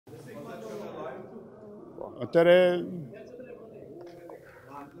Atëre,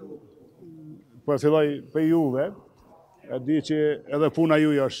 për filloj për juve, e di që edhe puna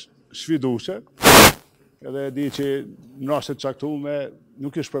juj është sfiduse, edhe e di që në rastet caktume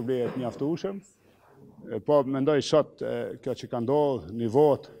nuk është problemet mjaftueshëm, po mendoj sot kjo që ka ndodhur një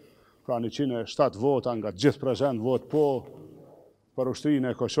votë, pra 107 vota nga gjithë prezent votë po për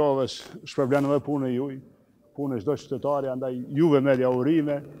ushtrinë e Kosovës, shpërblen edhe punë e juj, punë e çdo qytetari, andaj juve media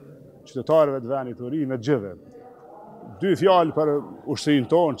urime, qytetarëve të vendit urime, gjithëve. Dy fjalë për ushtrinë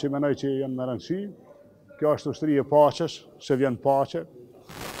tonë që mendoj që janë me rëndësi. Kjo është ushtri e paqes, se vjen paqe.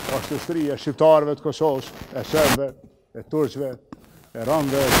 Është ushtri e shqiptarëve të Kosovës, e serbëve, e turqëve, e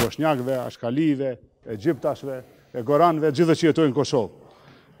romëve, e bosnjakëve, ashkalive, e egjiptasve, e goranëve, gjithë që jetojnë në Kosovë.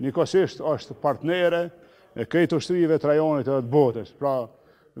 Njëkohësisht është partnere e këtij ushtrive të rajonit edhe të botës. Pra,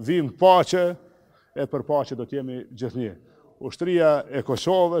 vim paqe e për paqe do të jemi gjithnjë. Ushtria e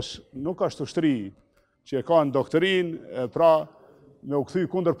Kosovës nuk është ushtri që e ka në doktrinë, pra me u kthy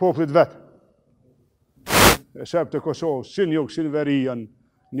kundër popullit vetë. Serbët e Kosovës, si në jug, si në veri, janë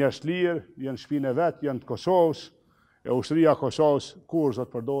njerëz të lirë, janë shtëpinë e vet, janë të Kosovës, e ushtria e Kosovës kur zot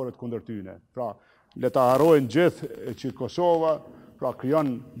përdoret kundër tyne. Pra, le ta harrojnë gjithë që Kosova, pra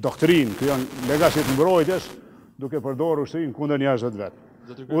krijon doktrinë, krijon legacy të mbrojtjes, duke përdorur ushtrinë kundër njerëzve të vet.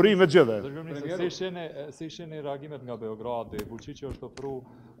 Urime të gjithëve. Si shihni reagimet nga Beogradi, Vučići është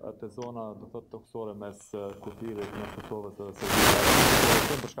ofruar te zona, do thotë toksore mes kufirit në Kosovës dhe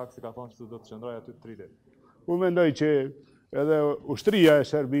Serbisë, për shkak se ka thonë se do të qëndrojë aty të tritë. Unë mendoj që edhe ushtria e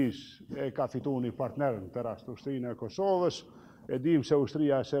Serbisë e ka fituar një partner në të rast, ushtrinë e Kosovës. E dim se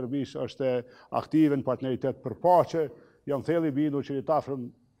ushtria e Serbisë është aktive në partneritet për paqe, jam thellë i bindur që i tafrëm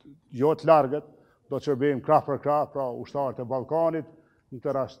jo të largët, do të shërbejmë krah për krah, pra ushtarët e Ballkanit, në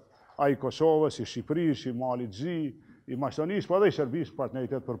të rast ai Kosovës, i Shqipërisë, i Malit Zi, i Maqedonisë, po edhe i Serbisë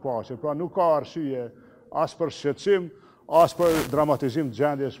partneritet për paqe. Pra nuk ka arsye as për shqetësim, as për dramatizim të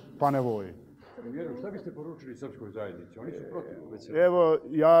gjendjes pa nevojë. Šta biste poručili srpskoj zajednici? Oni su protiv. Evo,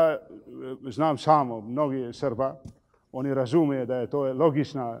 ja znam samo mnogi Srba, oni razume da je to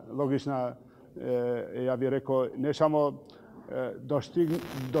logična, ja bih rekao, ne samo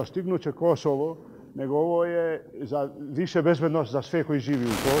dostignuće Kosovo, nego ovo je za više bezbednost za sve koji živi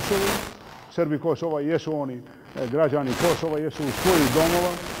u Kosovu. Srbi Kosova jesu oni građani Kosova, jesu u svojih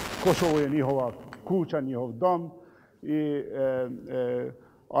domova. Kosovo je njihova kuća, njihov dom i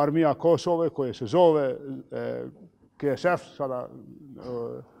armija Kosove koja se zove KSF sada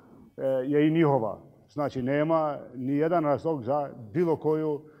je i njihova. Znači nema ni jedan razlog za bilo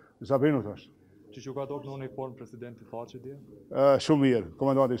koju zabrinutost. Që që ka dok në uniform presidenti Thaçi dje? Shumë mirë,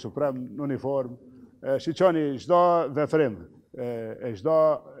 komandanti suprem në uniform. Shiqoni çdo veprim, çdo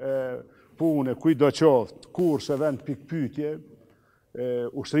punë, kujt do qoftë, kur se vend pikë pyetje,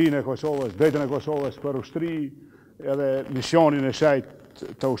 ushtrinë e Kosovës, drejtën e Kosovës për ushtri, edhe misionin e shejt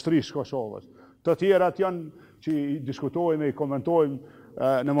të ushtrisë Kosovës. Të tjerat janë që i diskutojmë, i komentojmë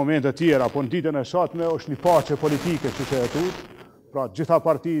në momente tjera, po në ditën e sotme është një paqe politike që që jetut, pra gjitha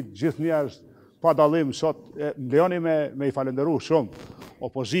partit, gjithë njerëz, pa dallim sot, lejoni me i falenderu shumë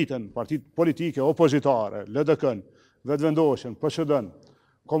opozitën, partit politike, opozitare, LDK-n, vetëvendosjen, PSD-n,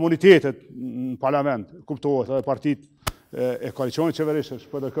 komunitetet në parlament, kuptohet edhe partit e koalicionit qeverisës,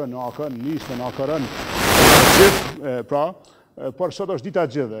 PDK-n, AK-n, NIS-n, AKR-n, pra, por sot është dita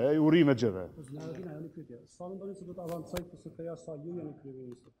gjithëve, urime gjithëve. Sa mendoni se do të avancojë PSK-ja sa ju jeni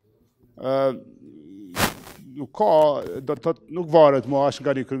kryeminist? Nuk varet më as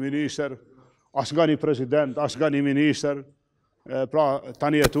nga një kryeministër, as nga një president, as nga një ministër. Pra,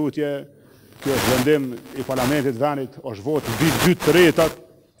 tani e tutje, kjo është vendim i parlamentit vendit, është votë mbi 2/3,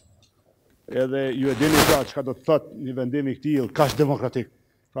 edhe ju e dini pra çka do të thotë një vendim i këtij kaq demokratik.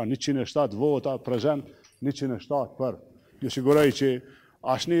 Pra 107 vota prezent, 107 për. Ju siguroj që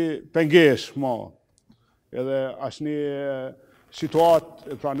asnjë pengesë më, edhe asnjë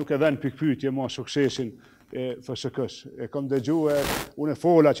situatë, pra nuk e vën pikpyetje më suksesin e FSK-s. E kam dëgjuar, unë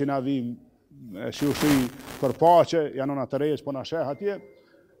fola që na vim si ushtri për paqe, janë ona të rejës, po na sheh atje,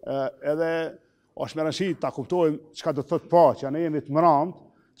 edhe është me rëndësi ta kuptojmë çka do të thotë paqja, ne jemi të mramët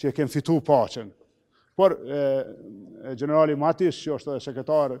që e kemi fitu paqen. Por generali Matis, që është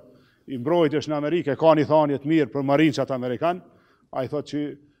sekretar i mbrojtjes në Amerikë, ka një thënie të mirë për marinçat amerikan, ai thotë që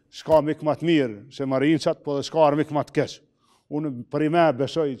s'ka mik më të mirë se marinçat, po dhe s'ka armik më të keq. Unë për ime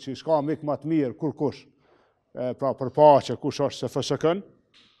besoj që s'ka mik më të mirë kur kush, pra për paqe kush është se FSK-n,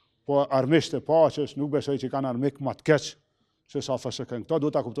 po armisht e paqes nuk besoj që kanë armik më të keq se sa FSK-n. Këto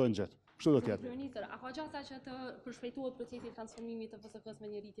duhet ta kuptojnë gjithë. Kështu do të jetë. Kryeministër, a ka gjasa që të përshpejtohet procesi i transformimit të FSK-s me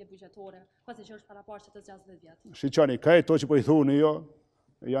një rritje buxhetore, pasi që është parapaqe të 60 vjet? Shiqoni, këto që po i thuni jo,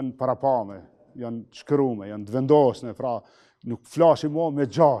 janë parapame. janë shkërume, janë të vendosne, pra nuk flasim mo me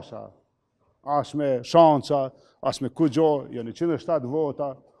gjasha, as me shanca, as me kugjo, janë 107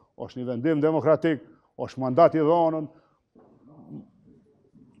 vota, është një vendim demokratik, është mandat i dhonën,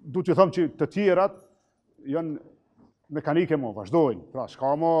 du t'ju thëmë që të tjerat janë mekanike mo, vazhdojnë, pra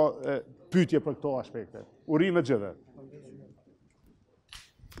s'ka mo pytje për këto aspekte. Urime gjithëve.